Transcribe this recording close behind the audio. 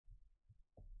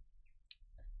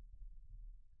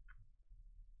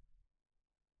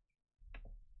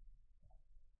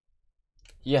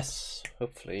Yes,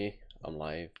 hopefully I'm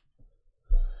live.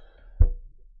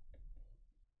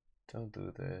 Don't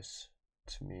do this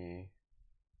to me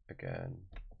again.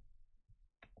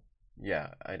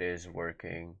 Yeah, it is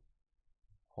working.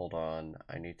 Hold on,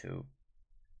 I need to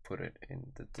put it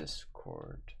in the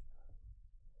Discord.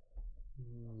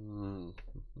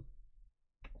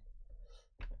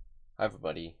 Hi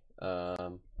everybody. Yeah,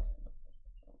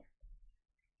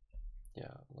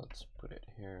 let's put it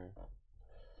here.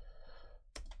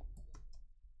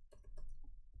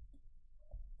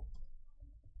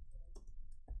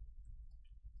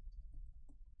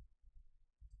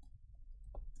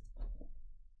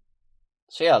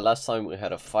 So yeah, last time we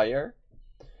had a fire,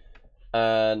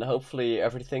 and hopefully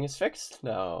everything is fixed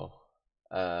now,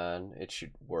 and it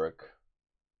should work.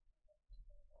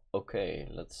 Okay,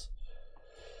 let's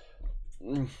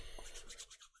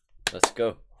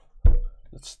go.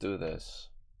 Let's do this.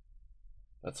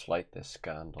 Let's light this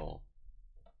candle.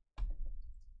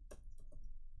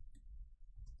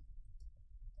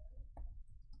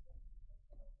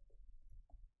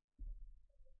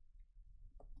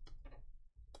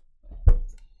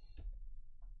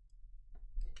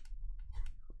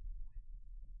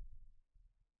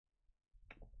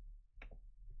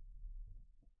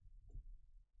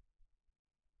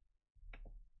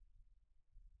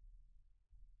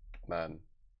 Man.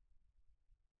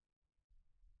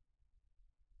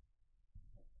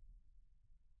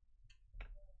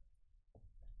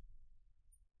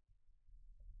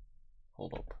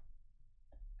 Hold up.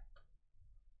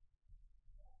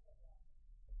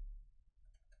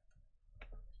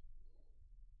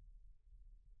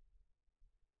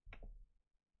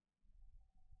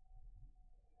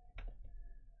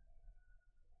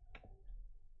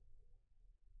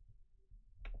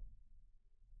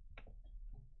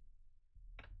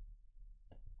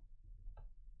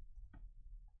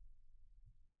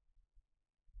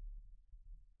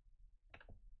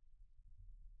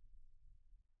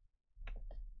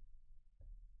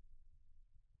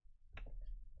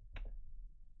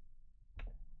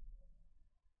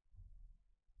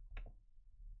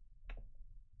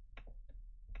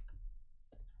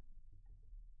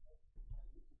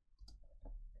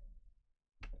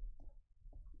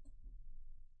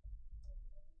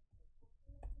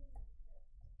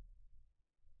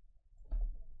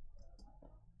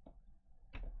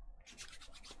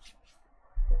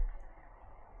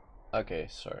 Okay,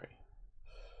 sorry.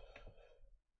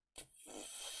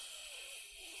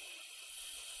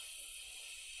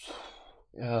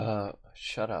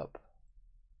 Shut up.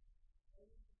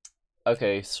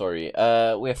 Okay, sorry.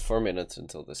 We have 4 minutes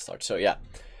until this starts. So yeah,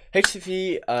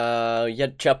 HTV, yeah,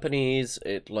 Japanese.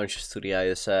 It launches to the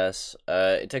ISS.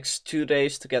 It takes 2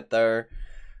 days to get there.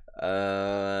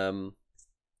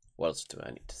 What else do I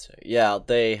need to say? Yeah,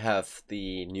 they have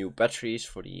the new batteries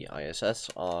for the ISS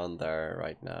on there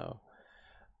right now.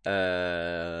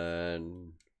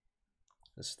 And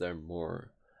is there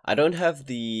more? I don't have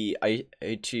the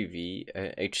HTV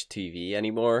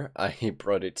anymore. I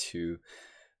brought it to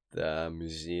the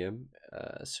museum.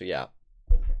 So yeah.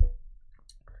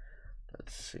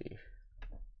 Let's see.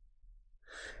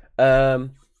 What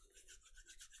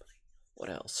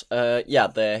else? Yeah,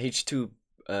 the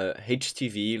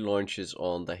HTV launches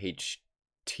on the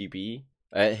HTV.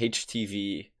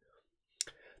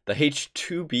 The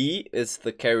H2B is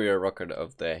the carrier rocket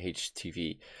of the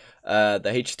HTV. The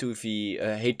H2B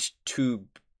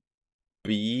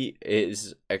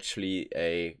is actually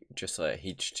just a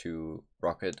H2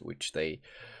 rocket, which they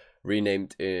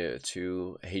renamed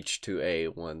to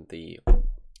H2A when the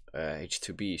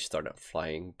H2B started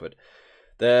flying. But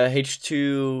the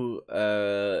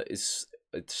H2 is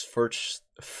its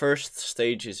first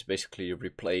stage is basically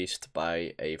replaced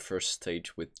by a first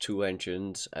stage with 2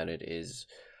 engines, and it is,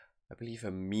 I believe,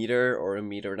 a meter or a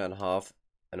meter and a half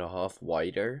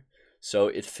wider. So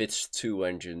it fits 2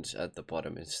 engines at the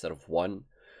bottom instead of 1.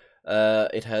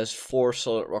 It has 4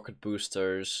 solid rocket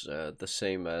boosters, the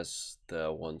same as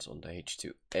the ones on the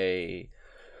H2A.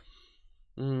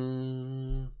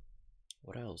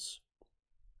 What else?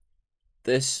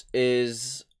 This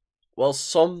is, well,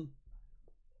 some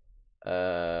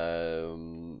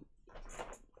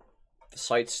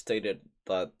sites stated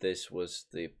that this was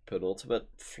the penultimate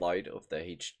flight of the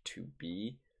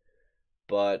H2B,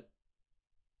 but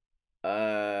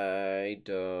I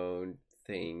don't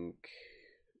think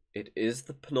it is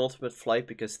the penultimate flight,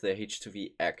 because the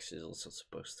HTV-X is also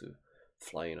supposed to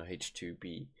fly in a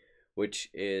H2B, which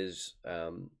is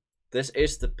this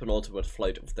is the penultimate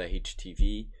flight of the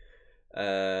HTV.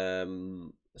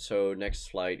 So next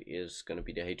flight is gonna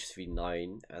be the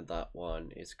HTV-9, and that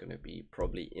one is gonna be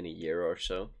probably in a year or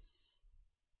so.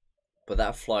 but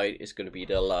that flight is going to be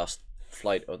the last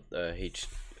flight of the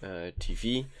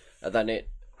HTV, and then it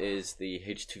is the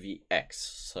HTV-X.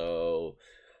 So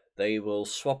they will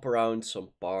swap around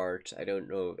some parts. I don't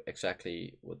know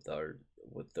exactly what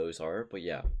those are, but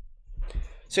yeah.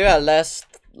 So yeah, last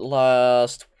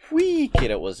week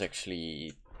it was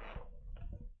actually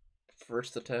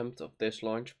first attempt of this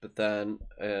launch, but then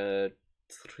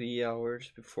 3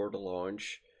 hours before the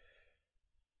launch,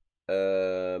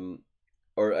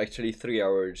 or actually 3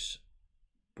 hours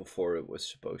before it was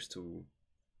supposed to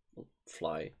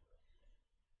fly.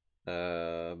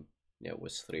 Yeah, it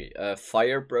was 3.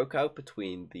 Fire broke out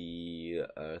between the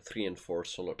 3 and 4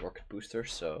 solid rocket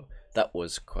boosters, so that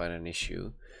was quite an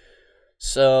issue.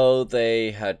 So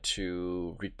they had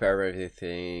to repair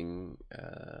everything,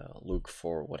 look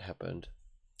for what happened.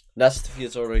 That's the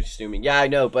is already streaming. Yeah, I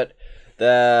know, but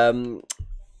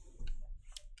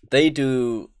they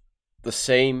do the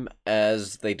same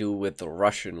as they do with the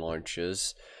Russian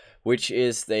launches, which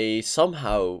is they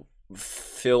somehow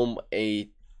film a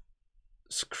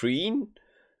screen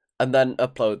and then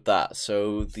upload that.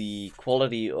 So the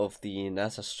quality of the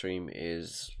NASA stream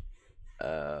is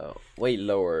way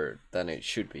lower than it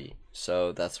should be.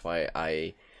 So that's why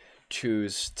I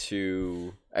choose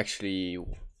to actually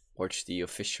watch the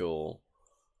official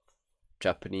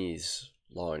Japanese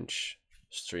launch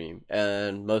stream,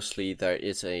 and mostly there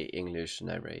is a English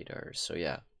narrator. So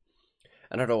yeah,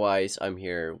 and otherwise I'm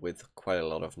here with quite a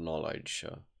lot of knowledge.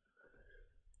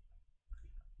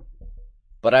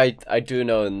 But I do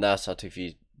know NASA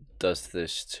TV does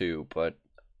this too, but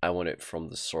I want it from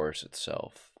the source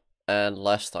itself. And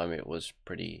last time it was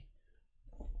pretty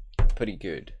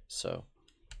good. So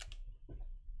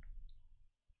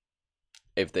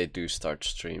if they do start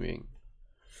streaming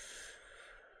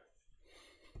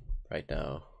right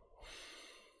now,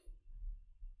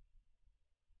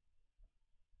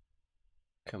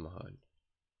 come on.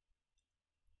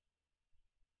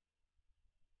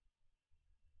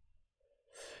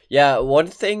 Yeah, one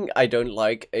thing I don't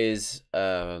like is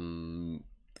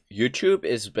YouTube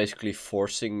is basically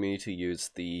forcing me to use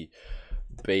the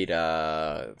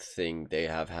beta thing they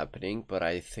have happening, but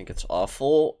I think it's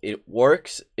awful. It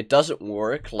works. It doesn't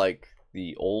work like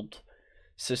the old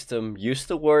system used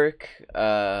to work.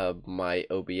 My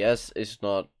OBS is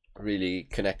not really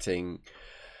connecting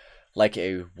like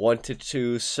I wanted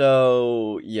to,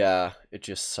 so yeah, it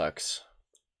just sucks.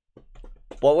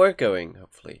 But we're going,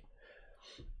 hopefully.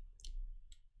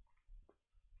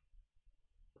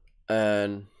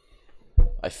 And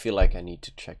I feel like I need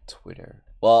to check Twitter.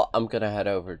 Well, I'm gonna head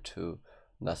over to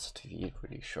NASA TV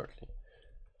really shortly,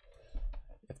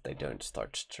 if they don't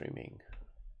start streaming.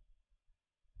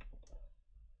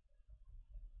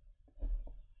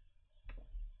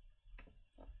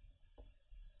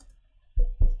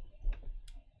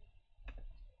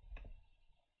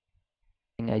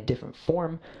 A different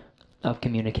form of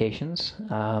communications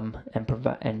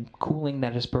and cooling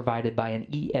that is provided by an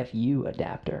EFU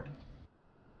adapter.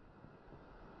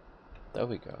 There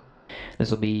we go.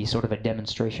 This will be sort of a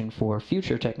demonstration for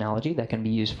future technology that can be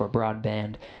used for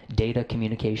broadband data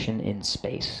communication in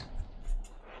space.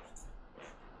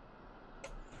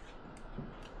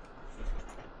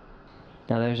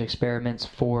 Now there's experiments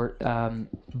for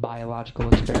biological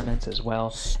experiments as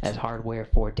well as hardware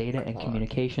for data and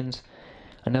communications.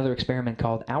 Another experiment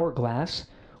called Hourglass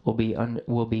will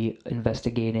be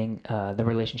investigating the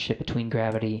relationship between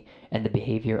gravity and the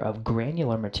behavior of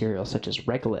granular materials such as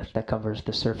regolith that covers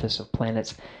the surface of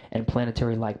planets and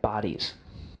planetary-like bodies.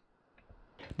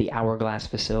 The Hourglass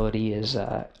facility is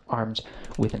armed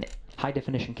with a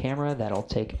high-definition camera that'll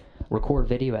record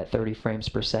video at 30 frames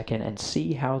per second and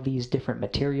see how these different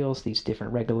materials, these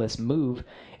different regoliths move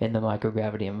in the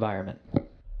microgravity environment.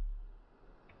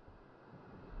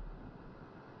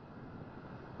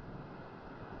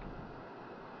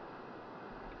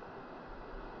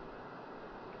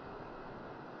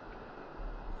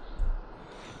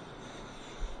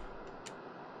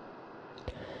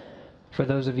 For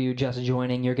those of you just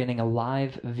joining, you're getting a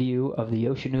live view of the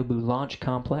Yoshinobu Launch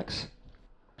Complex.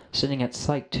 Sitting at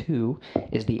Site 2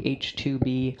 is the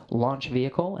H-2B launch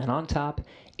vehicle, and on top,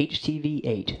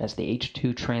 HTV-8 as the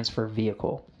H-2 transfer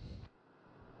vehicle.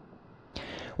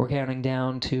 We're counting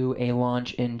down to a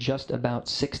launch in just about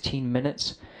 16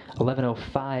 minutes,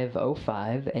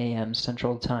 11:05 a.m.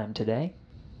 Central Time today.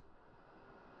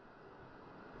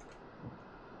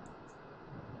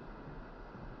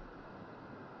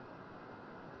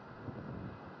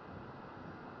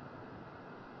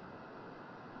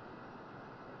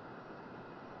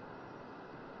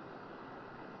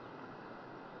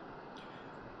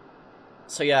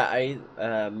 So yeah,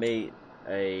 I made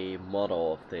a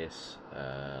model of this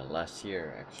last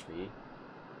year actually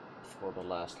for the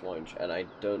last launch, and I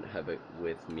don't have it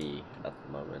with me at the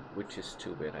moment, which is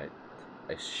too bad.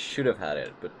 I should have had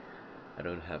it, but I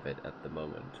don't have it at the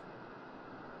moment.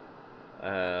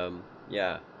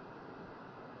 Yeah,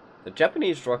 the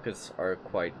Japanese rockets are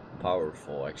quite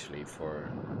powerful actually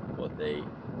for what they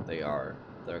are.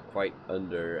 They're quite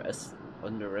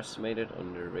underestimated,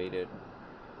 underrated,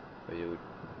 what you would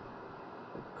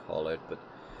call it, but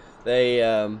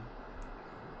they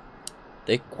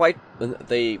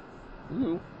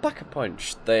pack a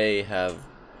punch. They have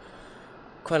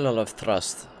quite a lot of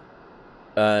thrust,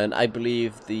 and I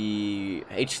believe the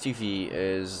HTV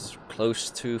is close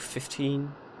to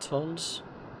 15 tons.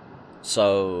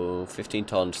 So 15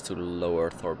 tons to low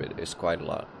Earth orbit is quite a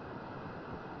lot.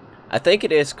 I think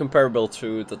it is comparable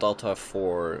to the Delta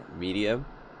IV medium.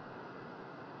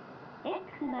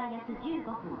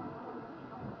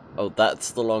 Oh,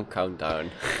 that's the long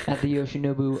countdown. At the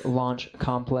Yoshinobu Launch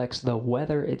Complex, the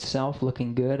weather itself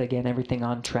looking good. Again, everything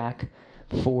on track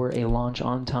for a launch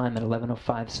on time at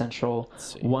 11:05 Central,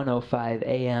 1:05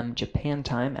 a.m. Japan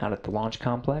time out at the launch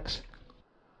complex.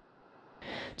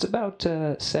 It's about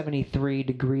 73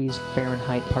 degrees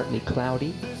Fahrenheit, partly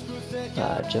cloudy,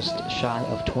 just shy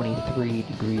of 23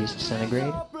 degrees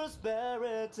centigrade.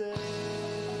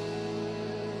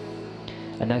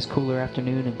 A nice cooler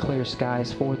afternoon and clear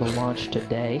skies for the launch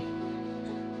today.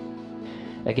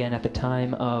 Again, at the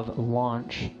time of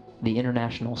launch, the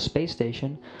International Space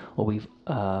Station will be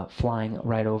flying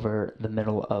right over the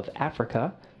middle of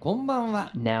Africa,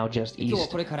 now just east off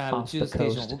the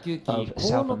coast of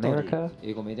South America,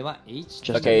 just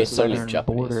okay, at the southern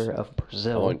Japanese. border of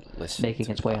Brazil,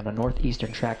 making its way on a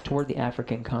northeastern track toward the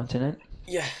African continent.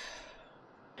 Yeah.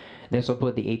 This will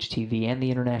put the HTV and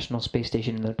the International Space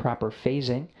Station in the proper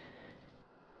phasing,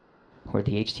 where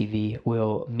the HTV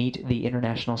will meet the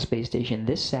International Space Station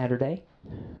this Saturday.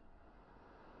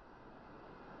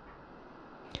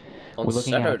 We're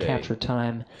looking at a capture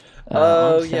time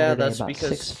on Saturday about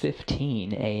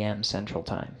 6:15 a.m. Central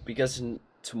Time. Because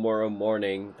tomorrow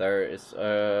morning there is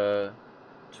at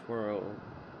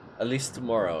least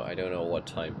tomorrow, I don't know what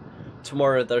time.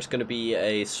 Tomorrow there's gonna be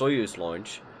a Soyuz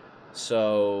launch,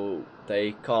 so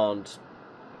they can't.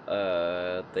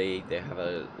 They have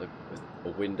a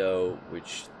window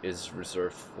which is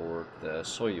reserved for the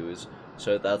Soyuz,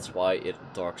 so that's why it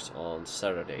docks on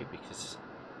Saturday, because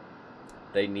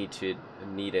they need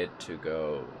it to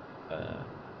go.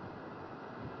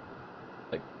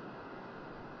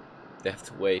 They have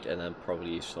to wait, and then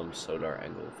probably some solar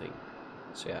angle thing.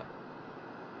 So yeah.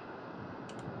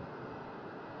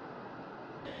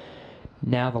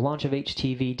 Now, the launch of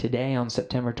HTV today on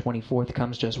September 24th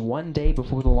comes just one day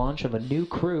before the launch of a new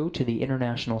crew to the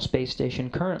International Space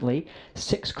Station. Currently,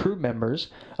 6 crew members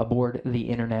aboard the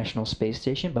International Space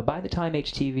Station, but by the time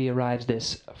HTV arrives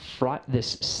this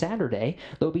Saturday,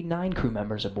 there'll be 9 crew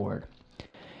members aboard.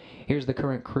 Here's the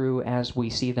current crew as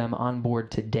we see them on board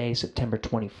today, September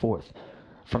 24th.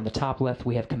 From the top left,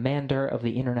 we have Commander of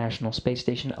the International Space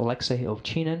Station, Alexei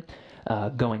Ovchinin.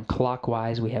 Going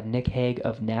clockwise, we have Nick Hague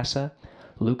of NASA,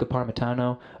 Luca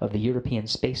Parmitano of the European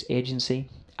Space Agency,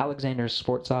 Alexander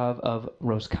Skvortsov of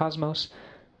Roscosmos,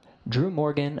 Drew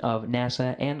Morgan of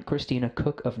NASA, and Christina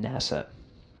Cook of NASA.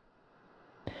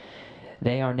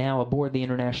 They are now aboard the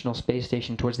International Space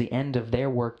Station towards the end of their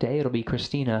workday. It'll be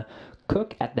Christina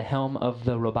Cook at the helm of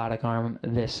the robotic arm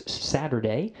this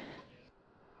Saturday.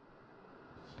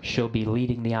 She'll be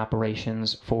leading the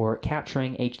operations for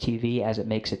capturing HTV as it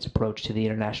makes its approach to the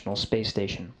International Space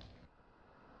Station.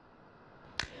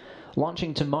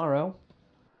 Launching tomorrow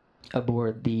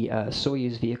aboard the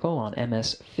Soyuz vehicle on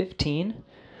MS-15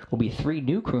 will be 3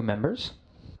 new crew members.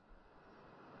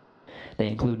 They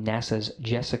include NASA's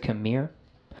Jessica Meir,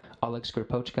 Oleg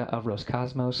Skripochka of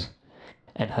Roscosmos,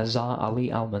 and Hazza Ali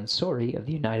Al-Mansouri of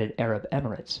the United Arab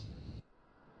Emirates.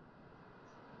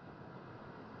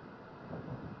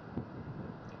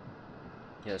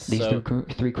 Yes, These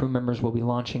 3 crew members will be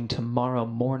launching tomorrow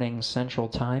morning Central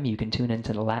Time. You can tune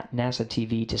into NASA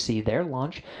TV to see their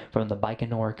launch from the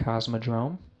Baikonur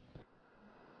Cosmodrome.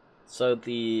 So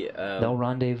they'll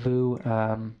rendezvous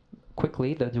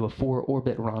quickly. They'll do a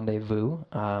 4-orbit rendezvous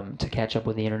to catch up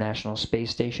with the International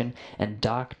Space Station and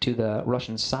dock to the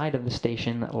Russian side of the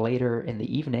station later in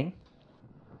the evening.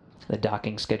 The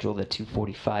docking scheduled at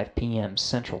 2:45 p.m.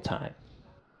 Central Time.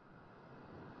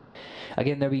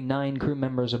 Again, there'll be 9 crew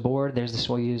members aboard. There's the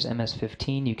Soyuz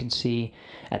MS-15 you can see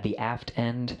at the aft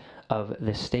end of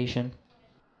this station.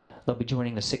 They'll be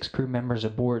joining the 6 crew members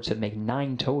aboard to make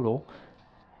 9 total,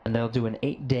 and they'll do an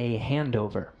 8-day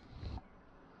handover.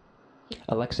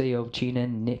 Alexei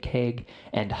Ovchinin, Nick Hague,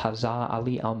 and Hazza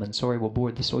Ali Al-Mansouri will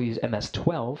board the Soyuz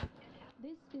MS-12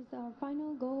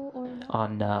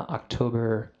 on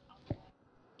October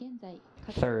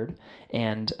 3rd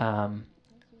and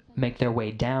make their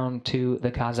way down to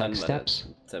the Kazakh steppes.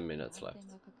 10 minutes left.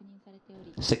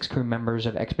 6 crew members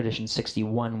of Expedition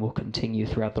 61 will continue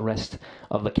throughout the rest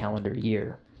of the calendar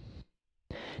year.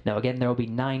 Now again, there will be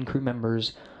 9 crew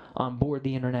members on board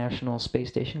the International Space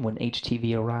Station when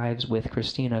HTV arrives, with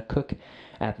Christina Cook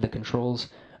at the controls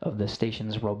of the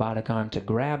station's robotic arm to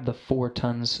grab the 4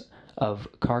 tons of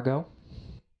cargo.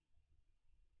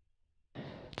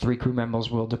 3 crew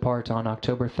members will depart on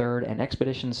October 3rd, and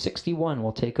Expedition 61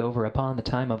 will take over upon the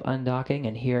time of undocking.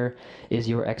 And here is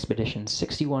your Expedition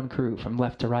 61 crew from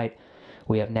left to right.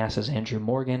 We have NASA's Andrew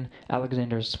Morgan,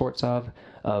 Alexander Sportsov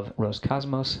of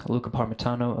Roscosmos, Luca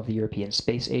Parmitano of the European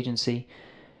Space Agency.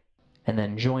 And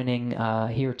then joining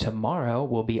here tomorrow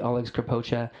will be Oleg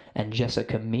Skripocha and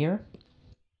Jessica Meir.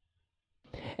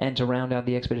 And to round out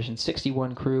the Expedition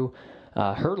 61 crew,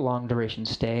 her long-duration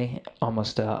stay,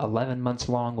 almost 11 months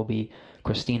long, will be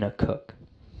Christina Cook.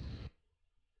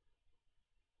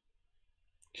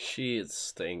 She is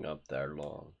staying up there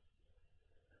long.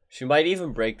 She might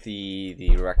even break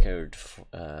the record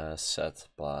set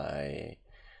by...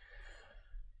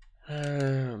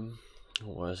 what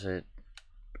was it?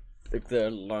 Like the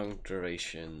long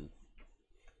duration...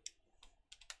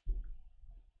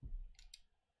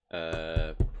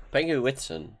 Pengu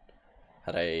Whitson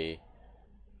had a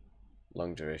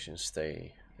long duration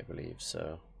stay, I believe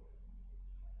so.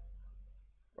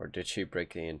 Or did she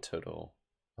break it in total?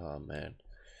 Oh man.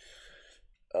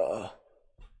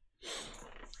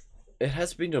 It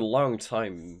has been a long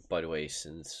time, by the way,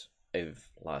 since I've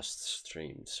last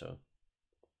streamed, so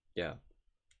yeah.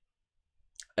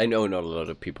 I know not a lot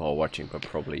of people are watching, but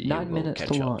probably 9 minutes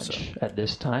to launch at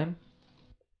this time.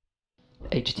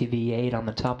 HTV-8 on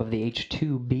the top of the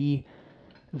H-2B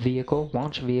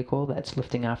launch vehicle that's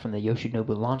lifting off from the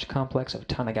Yoshinobu Launch Complex of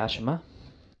Tanegashima.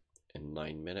 In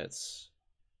 9 minutes,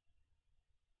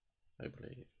 I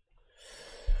believe.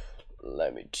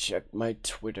 Let me check my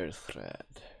Twitter thread.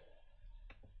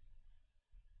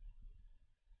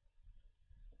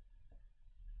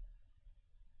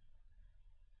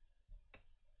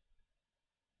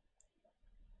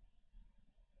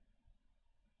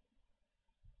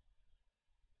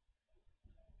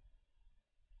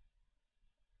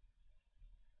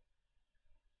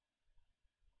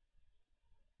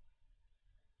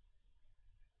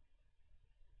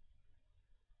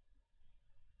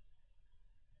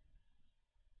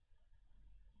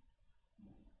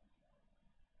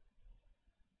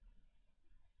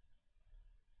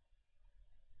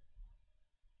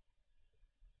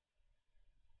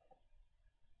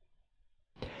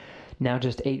 Now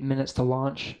just 8 minutes to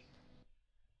launch.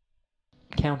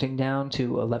 Counting down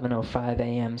to 11:05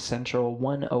 a.m. Central,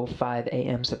 1:05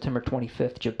 a.m. September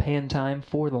 25th Japan time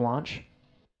for the launch.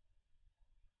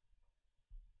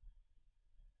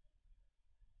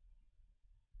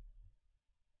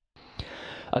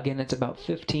 Again, it's about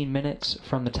 15 minutes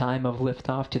from the time of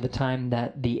liftoff to the time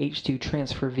that the H2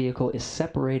 transfer vehicle is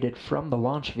separated from the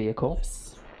launch vehicle.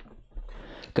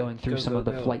 Going through some of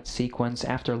the flight sequence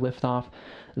after liftoff,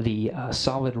 the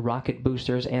solid rocket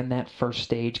boosters and that first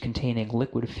stage containing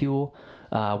liquid fuel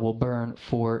will burn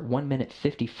for 1 minute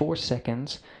 54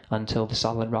 seconds until the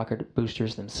solid rocket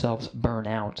boosters themselves burn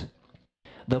out.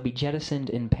 They'll be jettisoned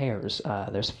in pairs.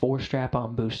 There's 4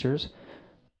 strap-on boosters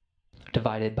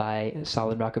divided by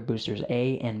solid rocket boosters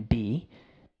A and B.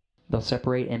 They'll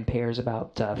separate in pairs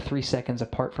about 3 seconds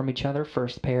apart from each other.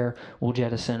 First pair will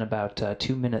jettison about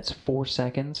 2 minutes 4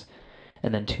 seconds,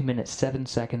 and then 2 minutes 7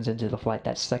 seconds into the flight,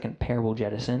 that second pair will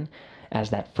jettison as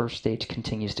that first stage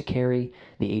continues to carry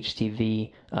the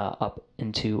HTV up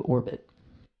into orbit.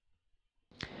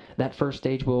 That first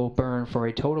stage will burn for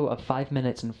a total of 5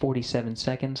 minutes and 47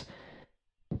 seconds,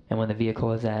 and when the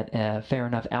vehicle is at fair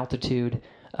enough altitude,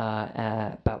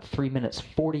 at about 3 minutes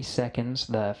 40 seconds,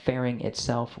 the fairing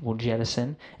itself will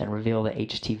jettison and reveal the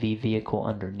HTV vehicle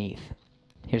underneath.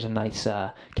 Here's a nice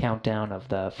countdown of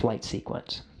the flight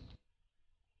sequence.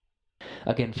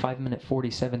 Again, 5 minutes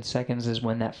 47 seconds is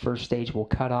when that first stage will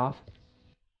cut off.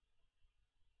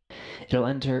 It'll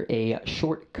enter a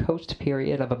short coast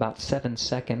period of about 7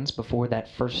 seconds before that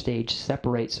first stage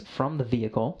separates from the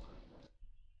vehicle.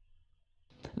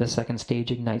 The second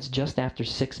stage ignites just after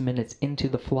 6 minutes into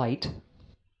the flight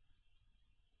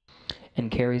and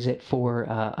carries it for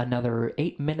another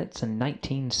 8 minutes and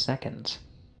 19 seconds.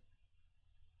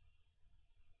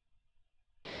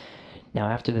 Now,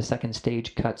 after the second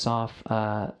stage cuts off,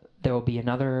 there will be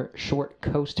another short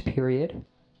coast period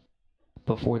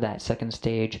before that second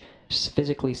stage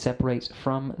physically separates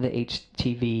from the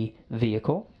HTV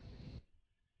vehicle.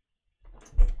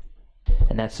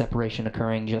 And that separation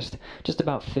occurring just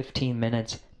about 15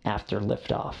 minutes after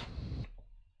liftoff.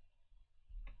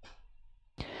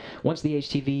 Once the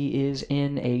HTV is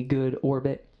in a good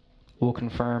orbit, we'll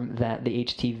confirm that the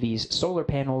HTV's solar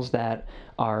panels that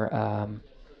are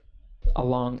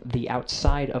along the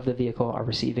outside of the vehicle are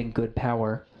receiving good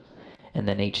power. And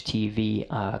then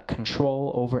HTV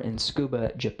control over in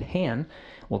Tsukuba, Japan,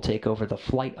 will take over the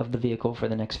flight of the vehicle for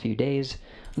the next few days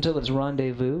until its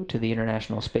rendezvous to the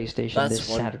International Space Station this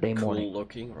Saturday morning. That's one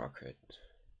cool-looking rocket.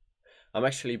 I'm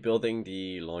actually building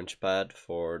the launch pad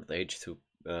for the H2,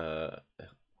 the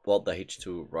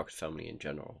H2 rocket family in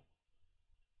general.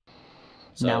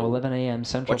 So now 11 a.m.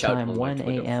 Central Time, 1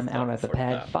 a.m. out at the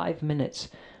pad, 5 minutes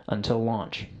until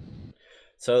launch.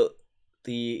 So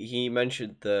he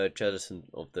mentioned the jettison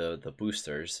of the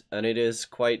boosters, and it is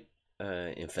quite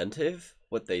inventive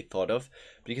what they thought of,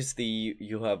 because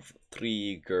you have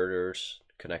 3 girders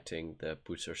connecting the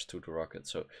boosters to the rocket,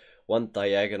 so 1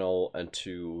 diagonal and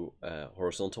 2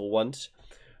 horizontal ones,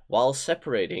 while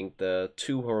separating the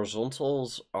 2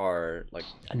 horizontals are like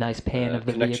a nice pan of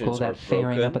the vehicle, that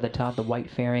fairing up at the top, the white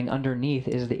fairing. Underneath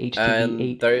is the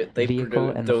HTV-8 vehicle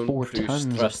and the 4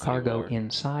 tons of cargo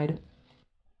inside.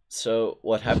 So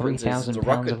what happens is the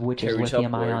rocket of which is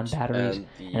lithium-ion batteries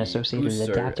and associated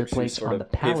adapter plates on the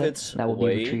pallet that will be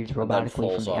retrieved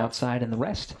robotically from the outside, and the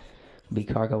rest will be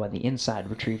cargo on the inside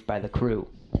retrieved by the crew.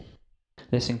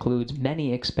 This includes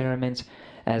many experiments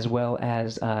as well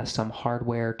as some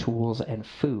hardware, tools, and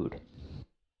food.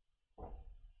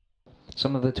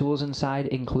 Some of the tools inside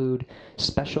include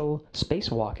special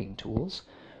spacewalking tools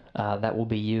that will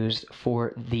be used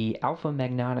for the alpha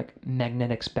magnetic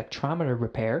spectrometer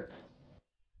repair.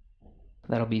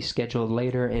 That'll be scheduled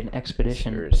later in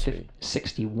Expedition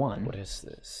 61. What is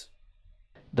this?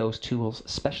 Those tools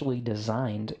specially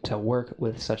designed to work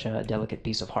with such a delicate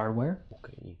piece of hardware.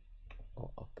 Okay.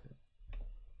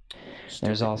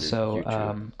 There's also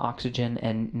oxygen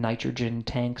and nitrogen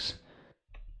tanks,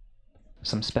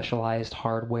 some specialized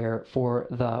hardware for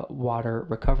the water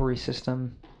recovery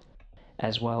system,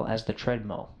 as well as the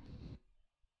treadmill.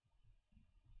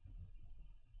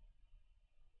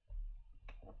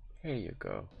 Here you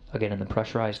go. Again, in the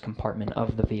pressurized compartment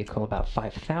of the vehicle, about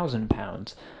 5,000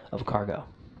 pounds of cargo.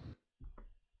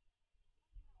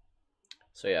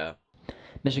 So yeah.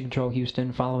 Mission Control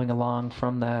Houston, following along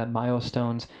from the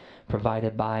milestones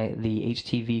provided by the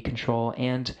HTV control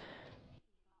and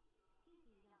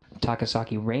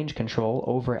Takasaki Range Control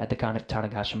over at the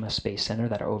Tanegashima Space Center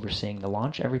that are overseeing the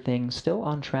launch. Everything still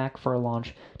on track for a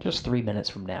launch just 3 minutes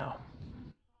from now.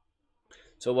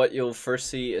 So what you'll first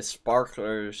see is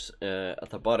sparklers at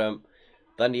the bottom,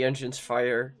 then the engines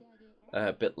fire,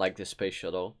 a bit like the space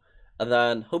shuttle, and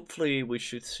then hopefully we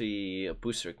should see a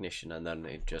booster ignition, and then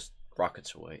it just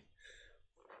rockets away.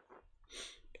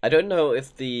 I don't know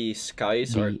if the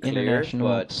skies are clear,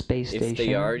 but Space Station, if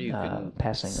they are, you can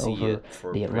passing see over it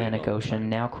for the Atlantic Ocean, time.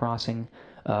 now crossing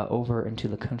over into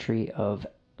the continent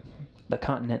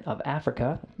of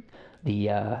Africa,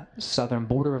 the southern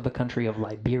border of the country of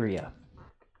Liberia.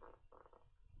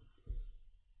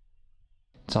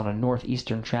 It's on a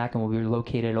northeastern track and will be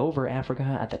located over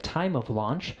Africa at the time of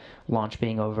launch. Launch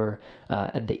being over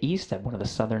at the east at one of the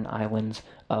southern islands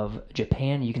of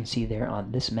Japan. You can see there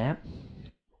on this map.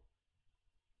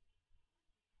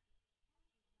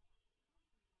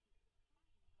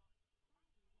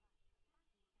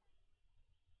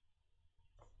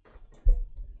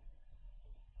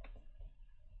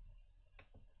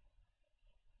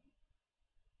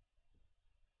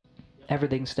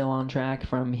 Everything's still on track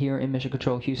from here in Mission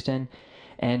Control Houston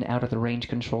and out at the Range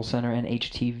Control Center and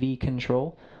HTV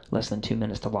Control. Less than 2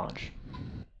 minutes to launch.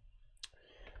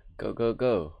 Go, go,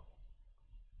 go.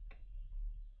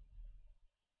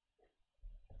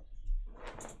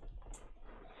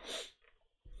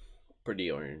 Pretty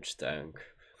orange tank.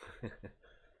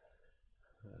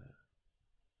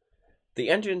 The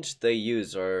engines they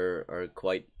use are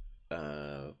quite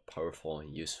powerful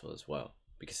and useful as well,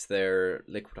 because they're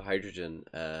liquid hydrogen,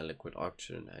 liquid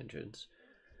oxygen engines,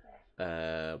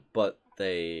 but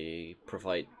they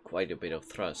provide quite a bit of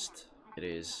thrust. It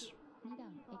is a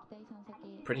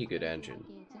pretty good engine.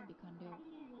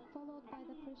 Followed by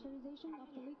the pressurization of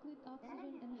the liquid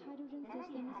oxygen and hydrogen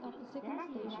systems of the second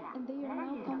stage, and they are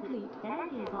now complete.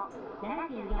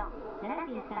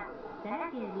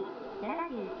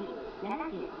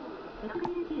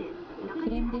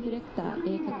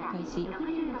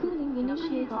 74、74、75、76、79、80、69、Cooling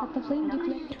initiates at the flame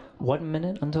deflector. 1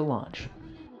 minute until launch.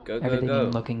 Go, go, Everything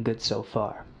go. looking good so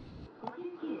far.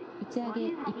 ち上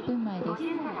げ1分前です。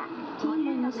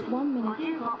T-minus 1 minute.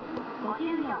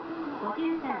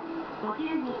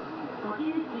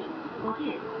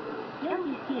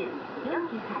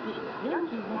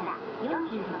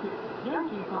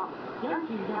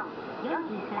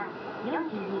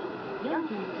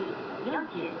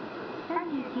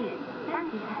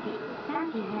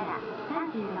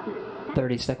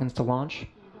 30 seconds to launch.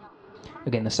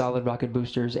 Again, the solid rocket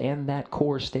boosters and that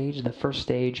core stage, the first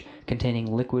stage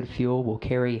containing liquid fuel, will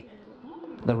carry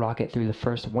the rocket through the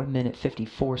first 1 minute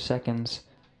 54 seconds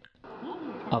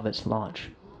of its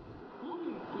launch.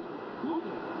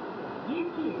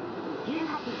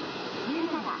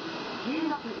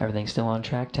 Everything's still on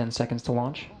track, 10 seconds to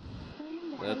launch.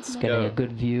 Let's Getting go. a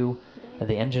good view of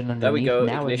the engine underneath, There we go,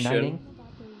 now ignition. igniting.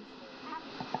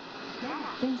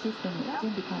 全システム準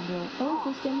備完了. All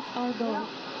systems are go.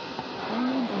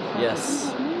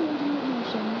 Yes. Main engine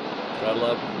ignition. Throttle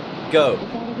up. Go.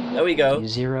 There we go.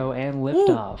 Zero and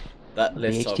liftoff. That The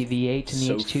lifts off HTV-8 and the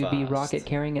so H2B fast. rocket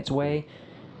carrying its way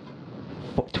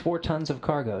 4 tons of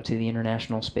cargo to the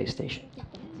International Space Station.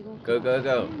 Go, go,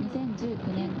 go. 2019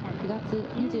年9月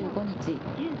25日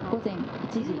午前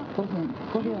1時5分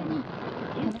5秒に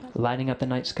Lighting up the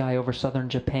night sky over southern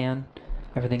Japan.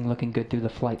 Everything looking good through the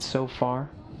flight so far.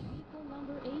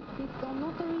 Number 8 with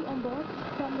dormitory on board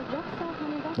from the JAXA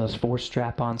Haneda. Those 4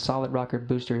 strap-on solid rocket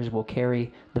boosters will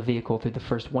carry the vehicle through the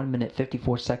first 1 minute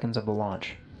 54 seconds of the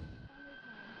launch.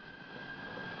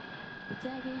 打ち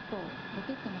上げ以降、ロ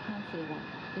ケットの管制は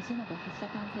吉本発射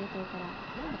管制塔から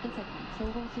竹崎総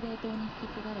合司令塔に引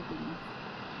き継がれています。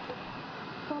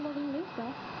Following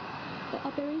liftoff, the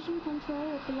operation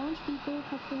control of the launch vehicle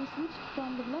has been switched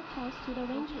from the blockhouse to the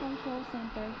range control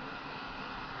center.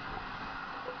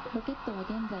 ロケットは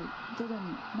現在、徐々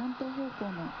に南東方向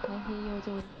の太平洋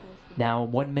上に飛行しています。 Now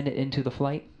 1 minute into the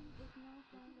flight.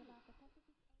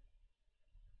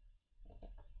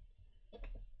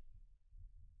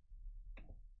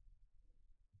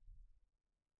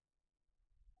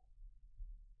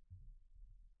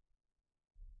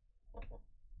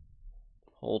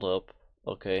 Hold up.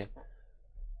 Okay.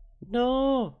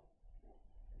 No!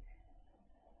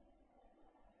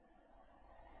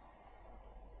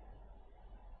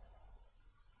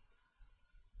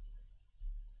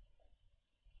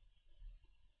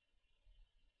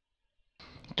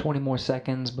 Twenty more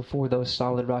seconds before those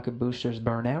solid rocket boosters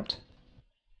burn out.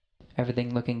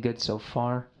 Everything looking good so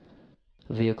far.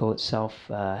 The vehicle itself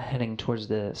heading towards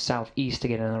the southeast to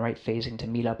get in the right phasing to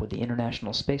meet up with the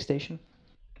International Space Station.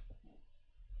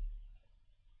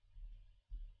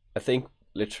 I think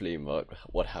literally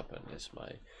what happened is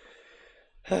my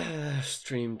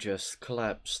stream just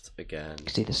collapsed again. You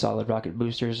can see the solid rocket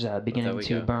boosters beginning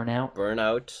to go. burn out. Burn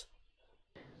out.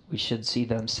 We should see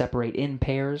them separate in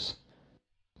pairs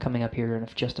coming up here in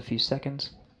just a few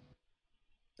seconds.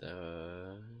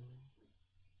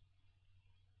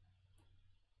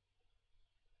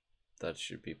 That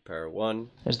should be pair 1.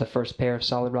 There's the first pair of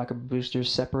solid rocket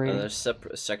boosters separating. And there's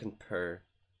a second pair.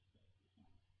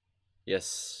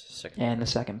 Yes, second. And the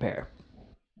second pair.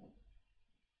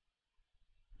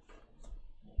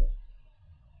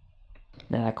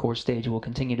 Now that core stage will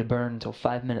continue to burn until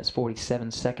 5 minutes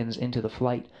 47 seconds into the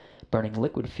flight, burning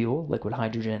liquid fuel, liquid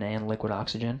hydrogen, and liquid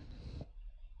oxygen.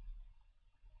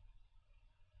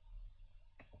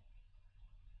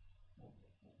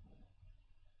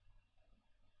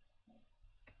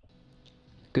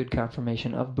 Good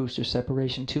confirmation of booster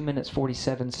separation. 2 minutes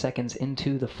 47 seconds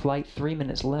into the flight. 3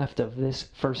 minutes left of this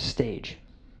first stage.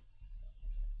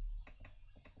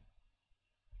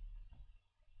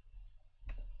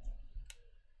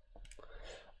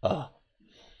 There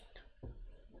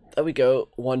we go.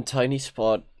 One tiny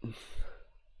spot.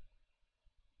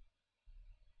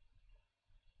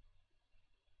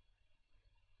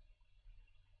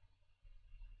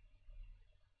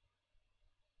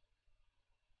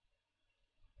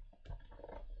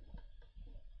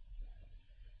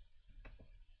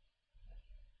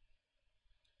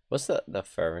 What's that? The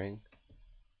fairing?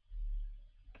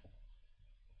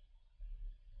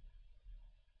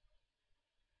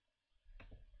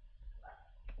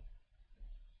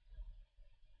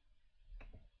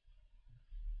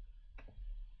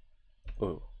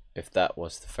 Oh, if that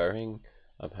was the fairing,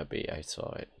 I'm happy I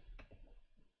saw it.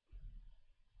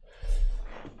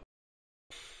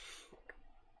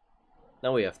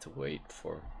 Now we have to wait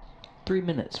for 3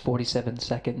 minutes 47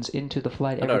 seconds into the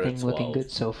flight. Everything looking good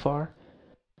so far.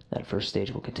 That first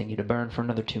stage will continue to burn for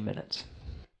another 2 minutes.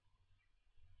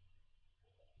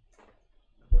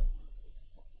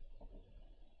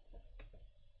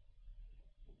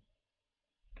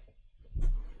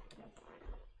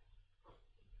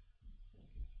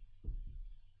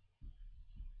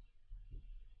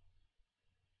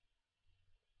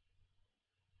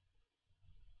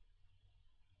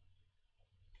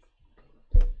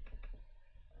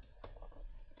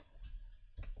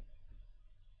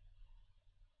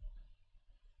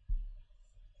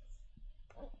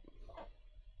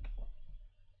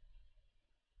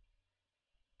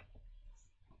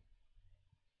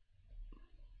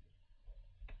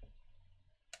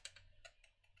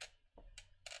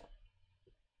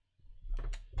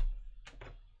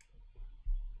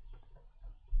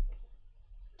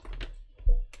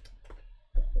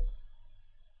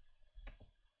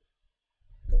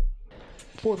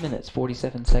 4 minutes,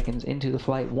 47 seconds into the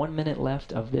flight, 1 minute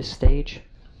left of this stage.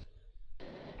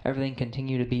 Everything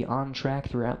continued to be on track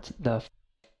throughout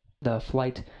the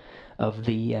flight of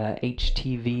the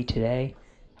HTV today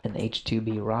and the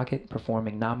H-2B rocket,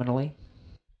 performing nominally.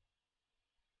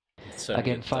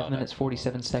 Again, 5 minutes,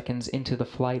 47 seconds into the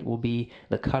flight will be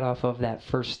the cutoff of that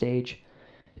first stage.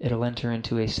 It'll enter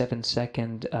into a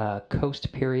 7-second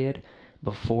coast period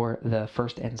before the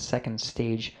first and second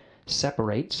stage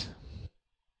separates.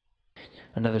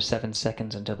 Another 7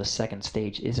 seconds until the second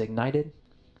stage is ignited.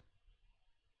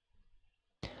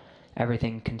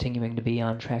 Everything continuing to be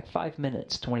on track. 5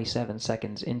 minutes, 27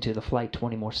 seconds into the flight,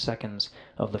 20 more seconds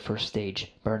of the first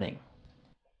stage burning.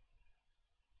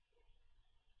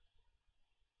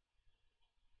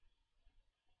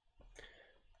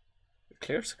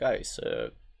 Clear skies,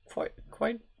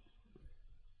 quite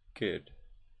good.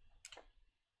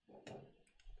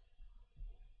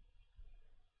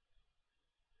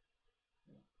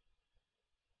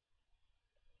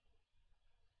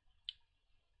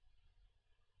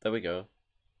 There we go.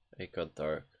 It got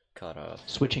dark, cut off.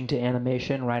 Switching to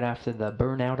animation right after the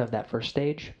burnout of that first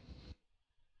stage.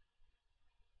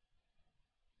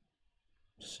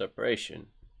 Separation.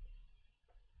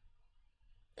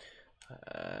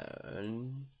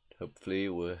 And hopefully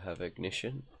we'll have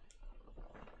ignition.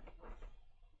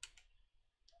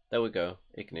 There we go,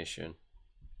 ignition.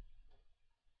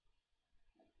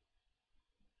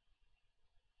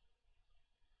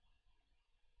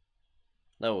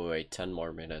 Now we'll wait 10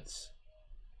 more minutes.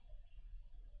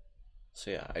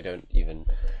 So yeah, I don't even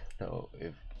know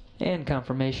if... And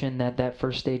confirmation that that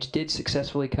first stage did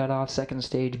successfully cut off. Second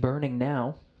stage burning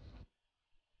now.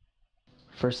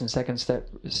 First and second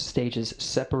stages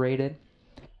separated.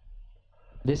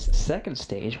 This second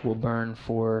stage will burn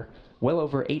for well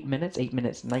over 8 minutes, 8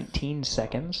 minutes 19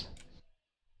 seconds.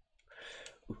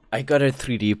 I got a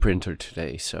 3D printer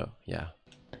today, so yeah.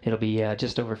 It'll be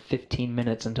just over 15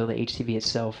 minutes until the HTV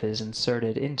itself is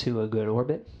inserted into a good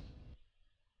orbit.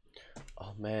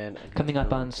 Oh man. Coming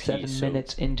up on 7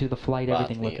 minutes into the flight,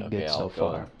 everything looking good so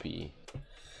far. Pee.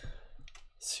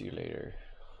 See you later.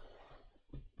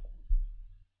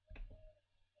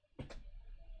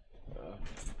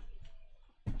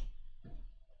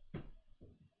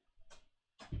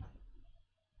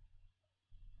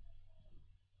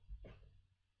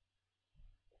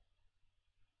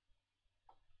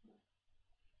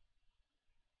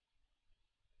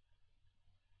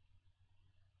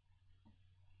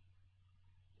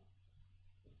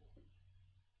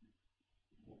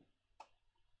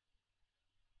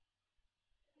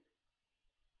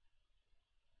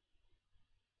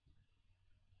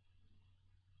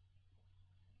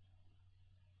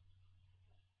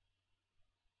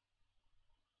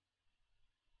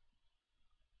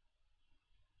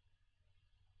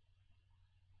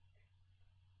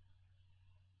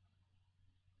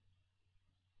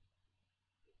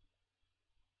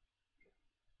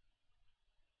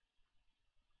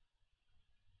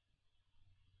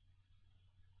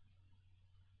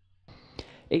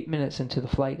 Eight minutes into the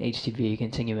flight, HTV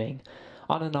continuing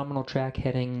on a nominal track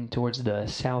heading towards the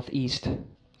southeast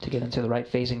to get into the right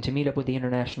phasing to meet up with the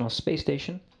International Space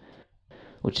Station,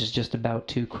 which is just about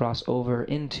to cross over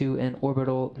into an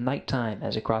orbital nighttime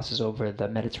as it crosses over the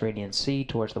Mediterranean Sea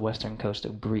towards the western coast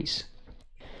of Greece.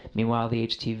 Meanwhile, the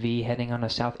HTV heading on a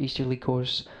southeasterly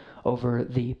course over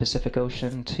the Pacific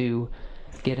Ocean to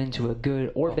get into a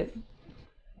good orbit.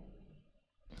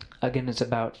 Again, it's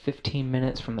about 15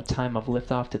 minutes from the time of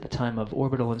liftoff to the time of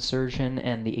orbital insertion,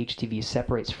 and the HTV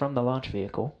separates from the launch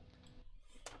vehicle.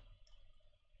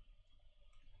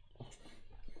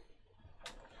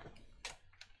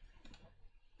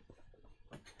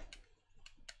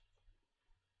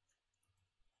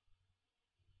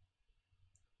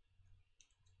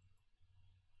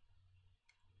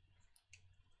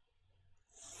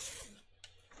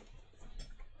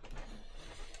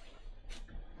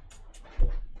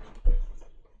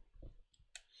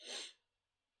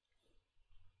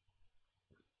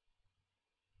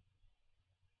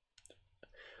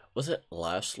 Was it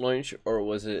last launch or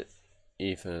was it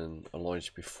even a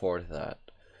launch before that?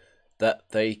 That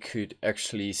they could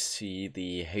actually see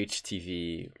the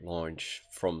HTV launch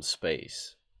from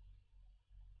space.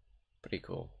 Pretty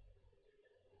cool.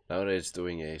 Now that it's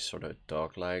doing a sort of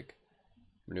dog-leg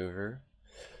maneuver.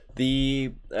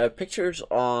 The pictures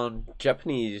on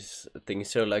Japanese things,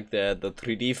 so like the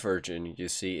 3D version you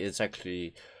see, it's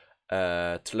actually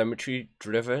telemetry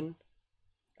driven.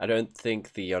 I don't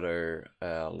think the other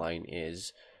line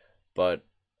is, but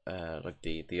like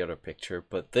the other picture,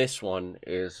 but this one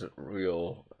is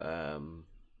real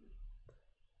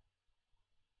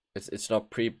it's not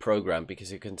pre-programmed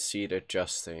because you can see it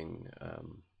adjusting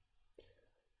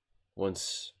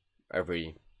once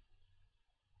every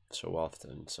so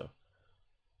often. So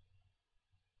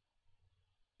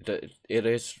it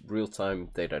is real-time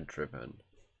data driven.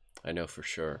 I know for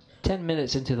sure. 10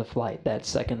 minutes into the flight, that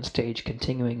second stage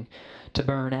continuing to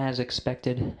burn as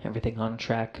expected. Everything on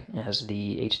track as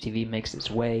the HTV makes its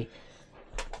way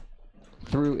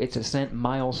through its ascent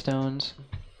milestones.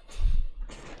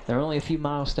 There are only a few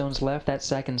milestones left. That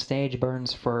second stage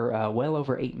burns for well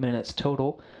over 8 minutes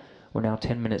total. We're now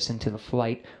 10 minutes into the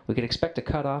flight. We could expect a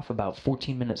cutoff about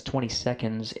 14 minutes 20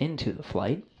 seconds into the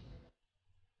flight.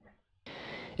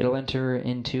 It'll enter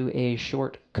into a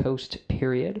short coast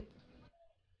period.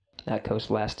 That coast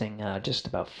lasting just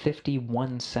about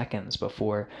 51 seconds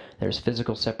before there's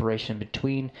physical separation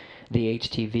between the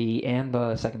HTV and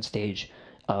the second stage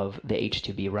of the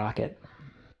H-2B rocket.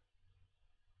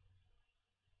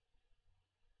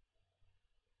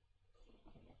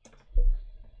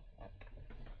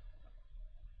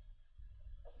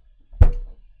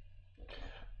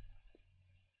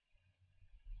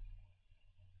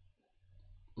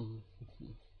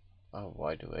 Oh,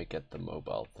 why do I get the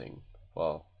mobile thing?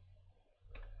 Well,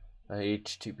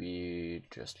 HTB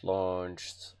just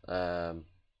launched.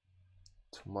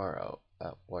 Tomorrow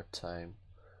at what time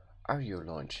are you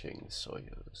launching,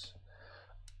 Soyuz?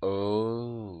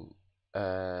 Oh,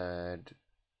 at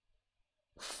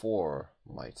 4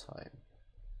 my time.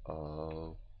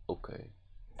 Oh, okay.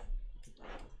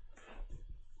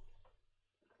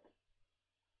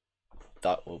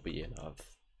 That will be enough.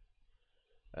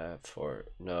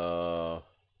 No.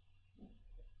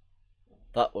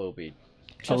 That will be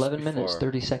just 11 minutes,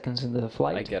 30 seconds into the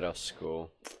flight. I get off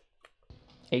school.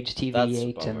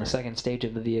 HTV-8 and the second stage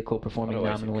of the vehicle performing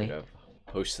Otherwise nominally. I could have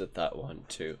posted that one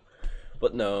too.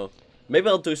 But no. Maybe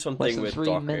I'll do something Less than with 3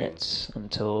 docking. minutes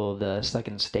until the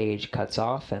second stage cuts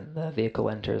off and the vehicle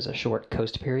enters a short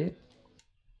coast period.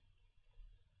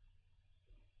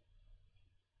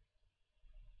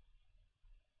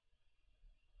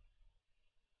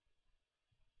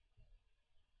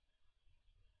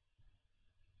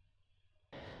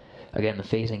 Again, the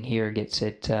phasing here gets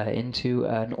it into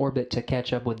an orbit to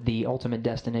catch up with the ultimate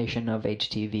destination of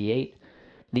HTV-8,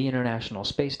 the International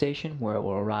Space Station, where it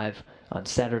will arrive on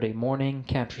Saturday morning,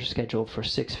 capture scheduled for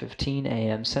 6:15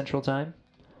 a.m. Central Time.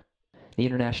 The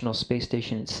International Space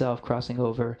Station itself crossing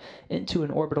over into an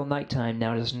orbital nighttime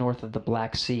now just north of the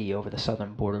Black Sea over the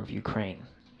southern border of Ukraine.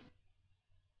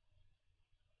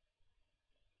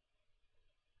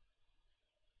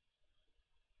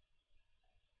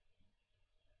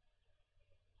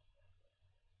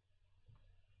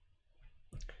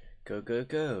 Go, go,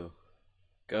 go.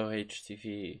 Go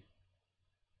HTV.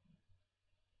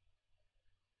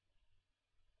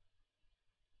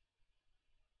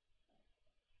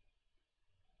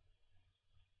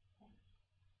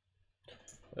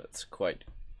 That's quite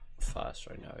fast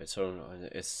right now. It's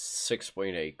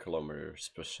 6.8 kilometers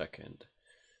per second.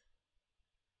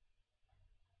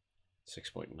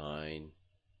 6.9.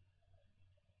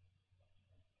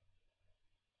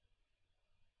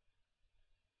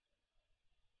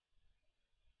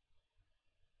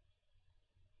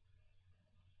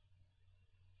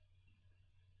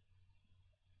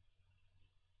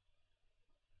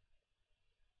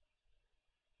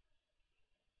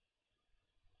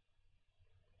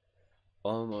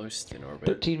 Almost in orbit.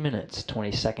 13 minutes,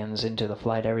 20 seconds into the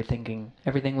flight. Everything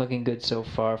looking good so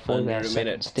far for Under that a second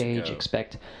minute stage. to go.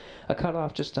 Expect a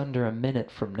cutoff just under a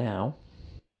minute from now.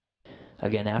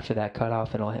 Again, after that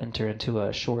cutoff, it'll enter into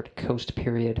a short coast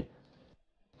period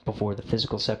before the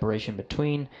physical separation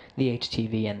between the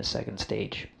HTV and the second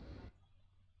stage.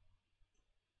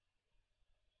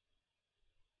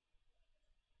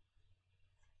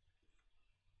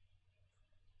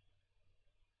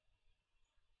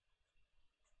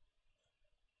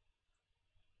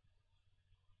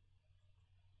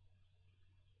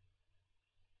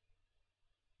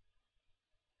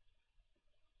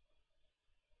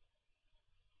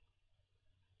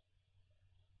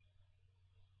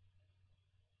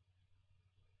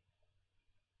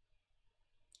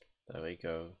 There we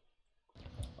go.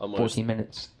 Almost 14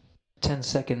 minutes, 10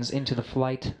 seconds into the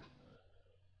flight.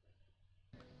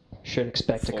 Should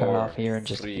expect a cutoff here in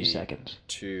just a few seconds.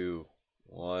 2,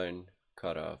 1,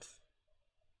 cutoff.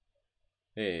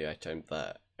 Hey, I timed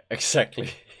that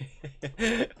exactly.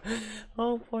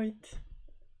 Oh, point.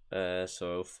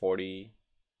 So 40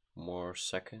 more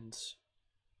seconds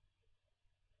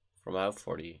from out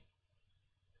 40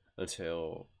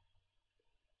 until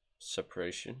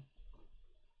separation.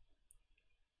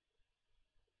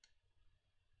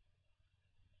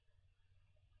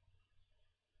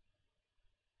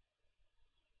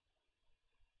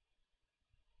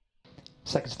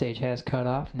 Second stage has cut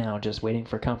off. Now just waiting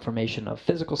for confirmation of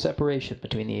physical separation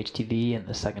between the HTV and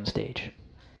the second stage.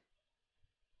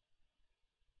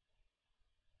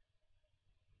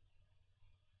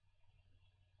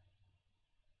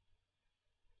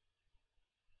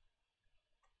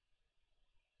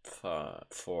 Five,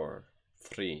 4,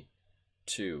 3,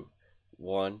 2,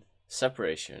 1.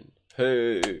 Separation.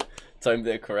 Hey, timed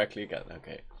it correctly again.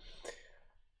 Okay.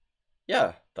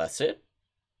 Yeah, that's it,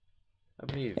 I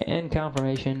believe. And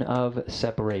confirmation of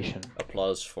separation.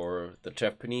 Applause for the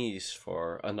Japanese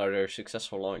for another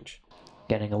successful launch.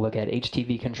 Getting a look at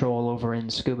HTV control over in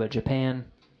Tsukuba, Japan.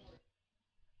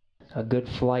 A good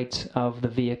flight of the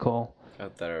vehicle.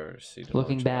 Out there, see the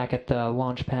Looking launch back pad. at the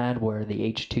launch pad where the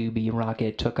H-2B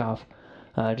rocket took off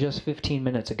just 15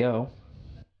 minutes ago.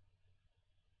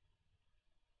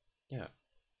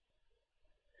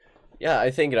 Yeah,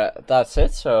 I think that's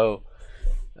it. So,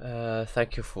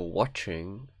 thank you for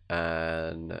watching,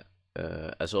 and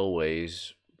as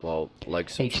always, well, like,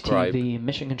 subscribe. HTV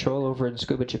mission control over in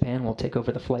Tsukuba, Japan will take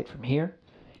over the flight from here.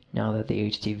 Now that the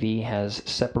HTV has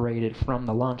separated from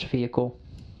the launch vehicle.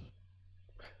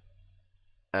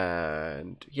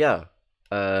 And yeah,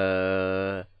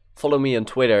 follow me on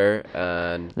Twitter.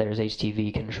 And there's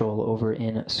HTV control over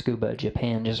in Tsukuba,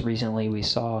 Japan. Just recently we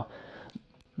saw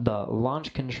the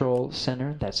Launch Control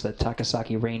Center. That's the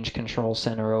Takasaki Range Control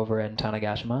Center over in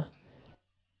Tanegashima.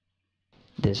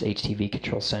 This HTV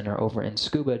Control Center over in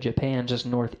Tsukuba, Japan, just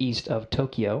northeast of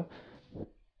Tokyo.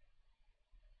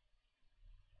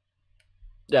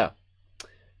 Yeah,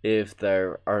 if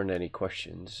there aren't any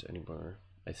questions anymore,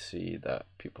 I see that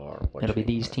people are watching. It'll be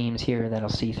these teams here that'll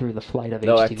see through the flight of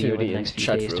No HTV activity over the in next few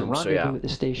chat days to room, so rendezvous yeah. at the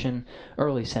station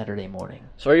early Saturday morning.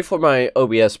 Sorry for my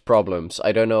OBS problems.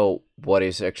 I don't know what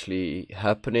is actually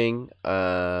happening.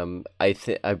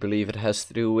 I believe it has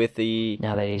to do with the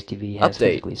Now that HTV has update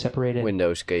physically separated.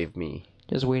 Windows gave me.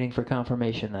 Just waiting for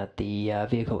confirmation that the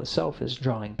vehicle itself is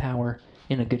drawing power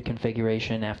in a good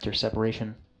configuration after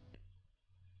separation.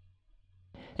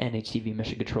 And HTV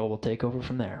Mission Control will take over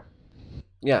from there.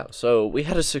 Yeah, so we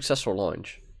had a successful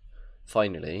launch,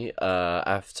 finally,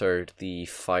 after the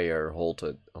fire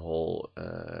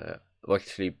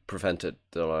actually prevented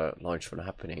the launch from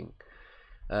happening.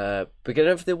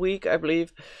 Beginning of the week, I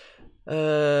believe.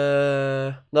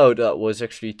 No, that was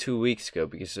actually 2 weeks ago,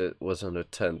 because it was on the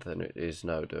 10th and it is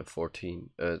now the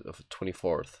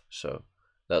 24th. So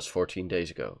that's 14 days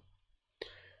ago.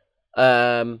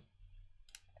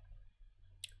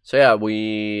 So yeah,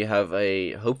 we have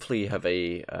hopefully have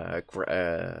they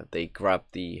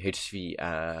grabbed the HTV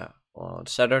on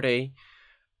Saturday,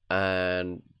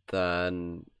 and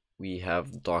then we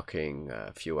have docking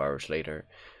a few hours later.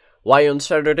 Why on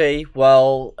Saturday?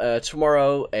 Well,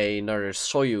 tomorrow another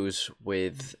Soyuz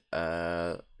with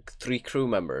 3 crew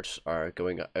members are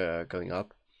going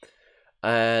up,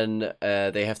 and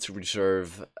they have to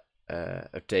reserve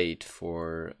a date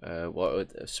for a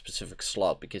specific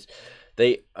slot, because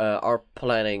they are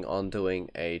planning on doing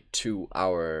a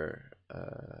 2-hour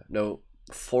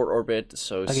 4 orbit,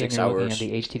 so Again, 6 you're hours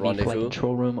looking at the HTV rendezvous. flight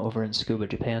control room over in Tsukuba,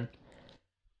 Japan.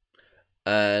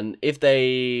 And if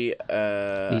they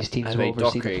These teams have will a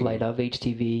oversee the docking, flight of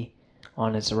HTV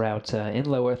on its route in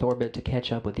low Earth orbit to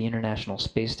catch up with the International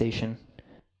Space Station.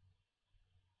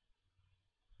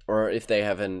 or if they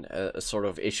have a sort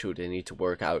of issue they need to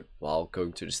work out while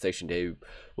going to the station, they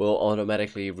will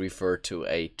automatically revert to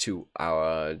a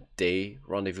 2-hour day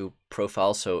rendezvous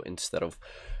profile. So instead of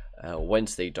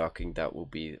Wednesday docking, that will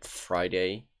be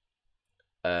Friday.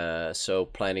 So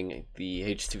planning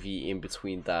the HTV in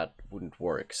between that wouldn't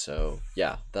work. So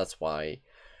yeah, that's why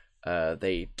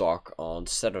they dock on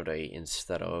Saturday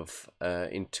instead of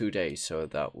in 2 days. So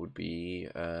that would be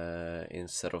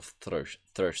instead of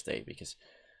Thursday, because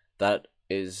that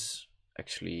is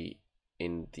actually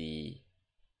in the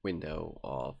window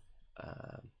of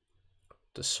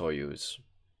the Soyuz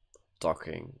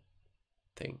docking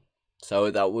thing. So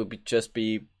that would just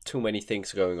be too many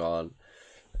things going on,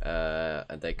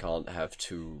 and they can't have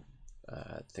 2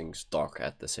 things dock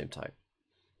at the same time.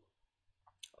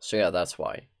 So yeah, that's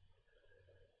why.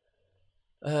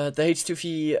 The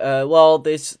HTV, well,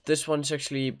 this one's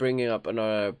actually bringing up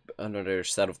another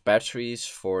set of batteries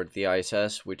for the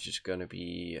ISS, which is gonna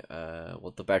be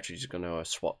the batteries are gonna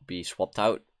be swapped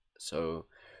out. So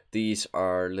these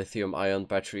are lithium-ion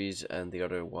batteries, and the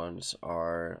other ones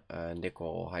are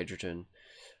nickel hydrogen,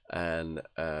 and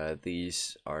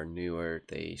these are newer.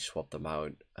 They swap them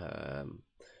out, and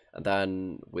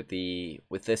then with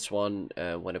this one,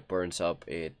 when it burns up,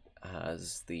 it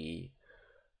has the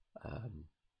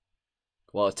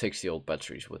it takes the old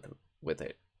batteries with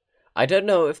it. I don't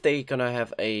know if they're gonna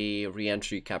have a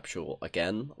re-entry capsule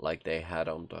again, like they had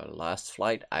on the last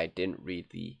flight. I didn't read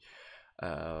the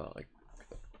like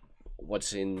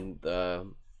what's in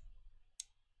the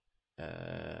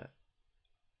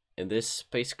in this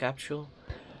space capsule,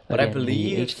 but Again, I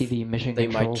believe the HTV Mission they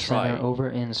Control might try. Center over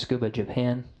in Tsukuba,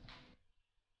 Japan.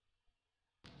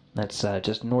 That's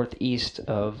just northeast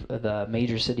of the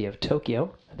major city of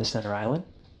Tokyo, the center island.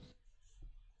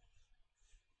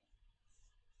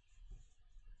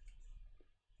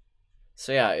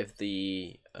 So yeah, if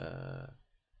the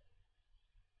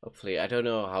hopefully, I don't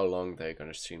know how long they're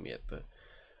gonna stream yet, but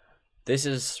this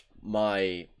is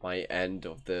my end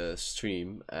of the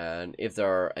stream, and if there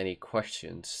are any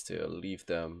questions, still leave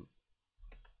them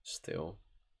still,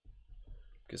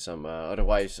 because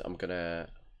otherwise I'm gonna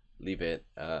leave it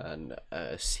and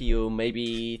see you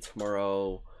maybe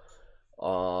tomorrow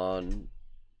on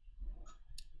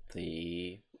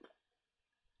the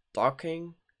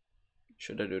docking.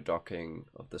 Should I do docking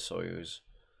of the Soyuz?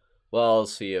 Well, I'll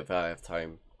see if I have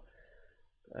time.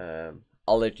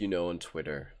 I'll let you know on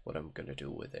Twitter what I'm gonna do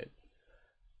with it.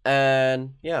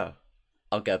 And yeah,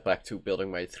 I'll get back to building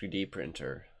my 3D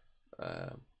printer.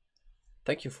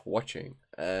 Thank you for watching,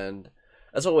 and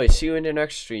as always, see you in the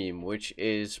next stream, which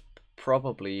is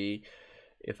probably,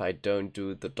 if I don't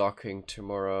do the docking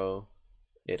tomorrow,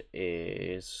 it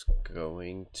is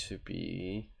going to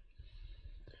be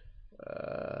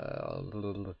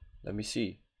let me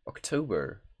see,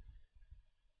 October.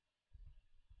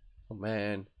 Oh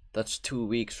man, that's 2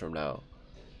 weeks from now.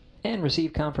 And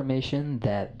receive confirmation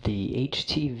that the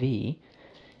HTV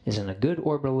is in a good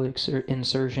orbital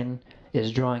insertion,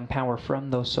 is drawing power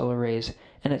from those solar rays,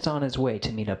 and it's on its way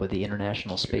to meet up with the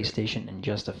International Space Station in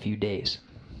just a few days.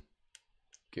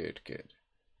 Good.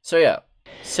 So yeah,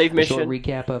 safe mission. A short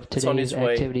recap of today's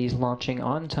activities: launching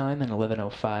on time at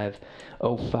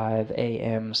 11:05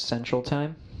 a.m. Central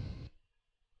Time.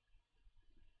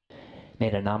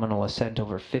 Made a nominal ascent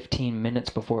over 15 minutes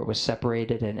before it was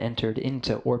separated and entered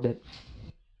into orbit.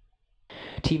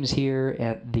 Teams here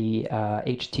at the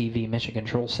HTV Mission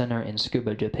Control Center in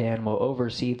Tsukuba, Japan will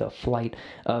oversee the flight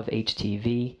of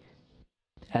HTV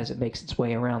as it makes its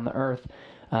way around the Earth,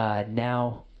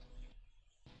 now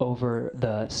over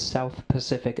the South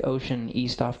Pacific Ocean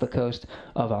east off the coast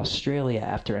of Australia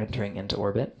after entering into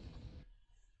orbit.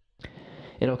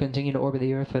 It'll continue to orbit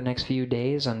the Earth for the next few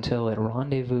days until it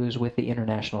rendezvous with the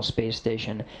International Space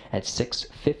Station at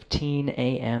 6:15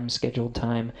 a.m. scheduled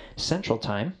time, Central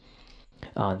Time,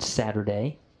 on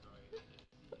Saturday,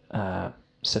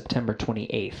 September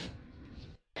 28th.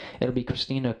 It'll be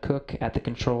Christina Cook at the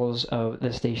controls of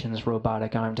the station's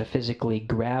robotic arm to physically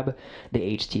grab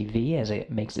the HTV as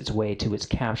it makes its way to its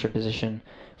capture position,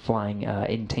 flying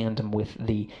in tandem with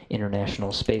the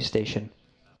International Space Station.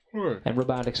 And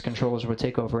robotics controllers will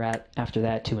take over after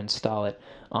that to install it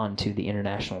onto the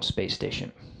International Space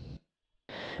Station.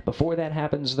 Before that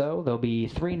happens, though, there'll be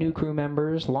 3 new crew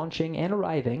members launching and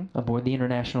arriving aboard the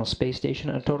International Space Station,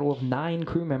 a total of 9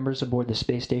 crew members aboard the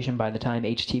space station by the time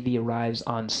HTV arrives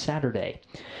on Saturday.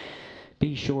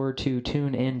 Be sure to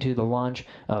tune in to the launch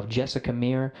of Jessica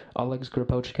Meir, Oleg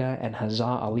Skripochka, and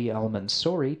Hazza Ali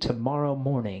Al-Mansouri tomorrow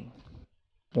morning.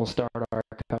 We'll start our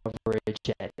coverage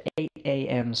at 8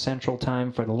 a.m. Central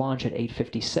Time for the launch at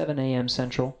 8:57 a.m.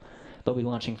 Central. They'll be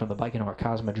launching from the Baikonur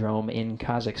Cosmodrome in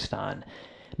Kazakhstan.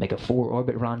 Make a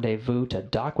 4-orbit rendezvous to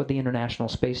dock with the International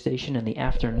Space Station in the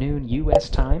afternoon U.S.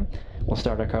 time. We'll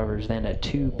start our coverage then at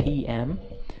 2 p.m.,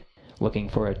 looking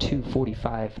for a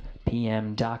 2:45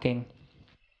 p.m. docking.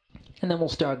 And then we'll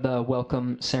start the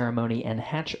welcome ceremony and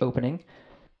hatch opening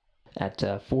at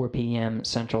 4 p.m.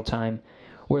 Central Time,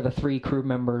 where the 3 crew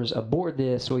members aboard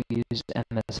the Soyuz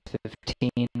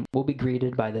MS-15 will be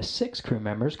greeted by the 6 crew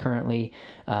members currently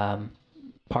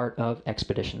part of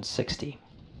Expedition 60.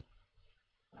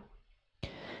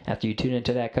 After you tune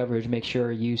into that coverage, make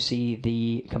sure you see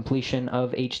the completion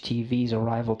of HTV's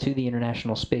arrival to the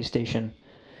International Space Station.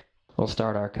 We'll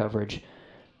start our coverage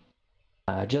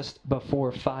just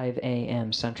before 5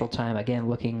 a.m. Central Time, again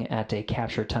looking at a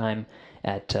capture time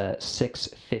at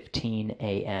 6:15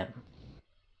 a.m.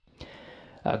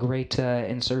 A great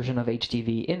insertion of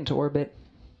HTV into orbit.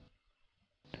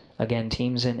 Again,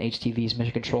 teams in HTV's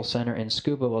Mission Control Center in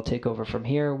Tsukuba will take over from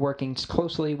here, working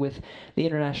closely with the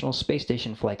International Space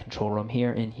Station Flight Control Room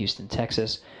here in Houston,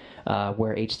 Texas,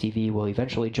 where HTV will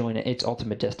eventually join its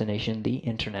ultimate destination, the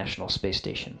International Space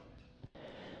Station.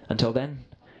 Until then,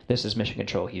 this is Mission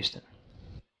Control Houston.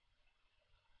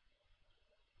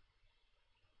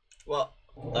 Well,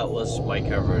 that was my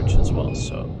coverage as well,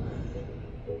 so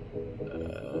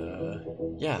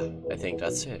yeah, I think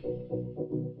that's it.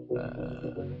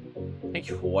 thank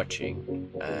you for watching,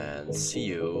 and see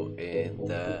you in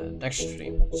the next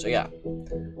stream. So yeah,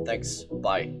 thanks,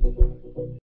 bye.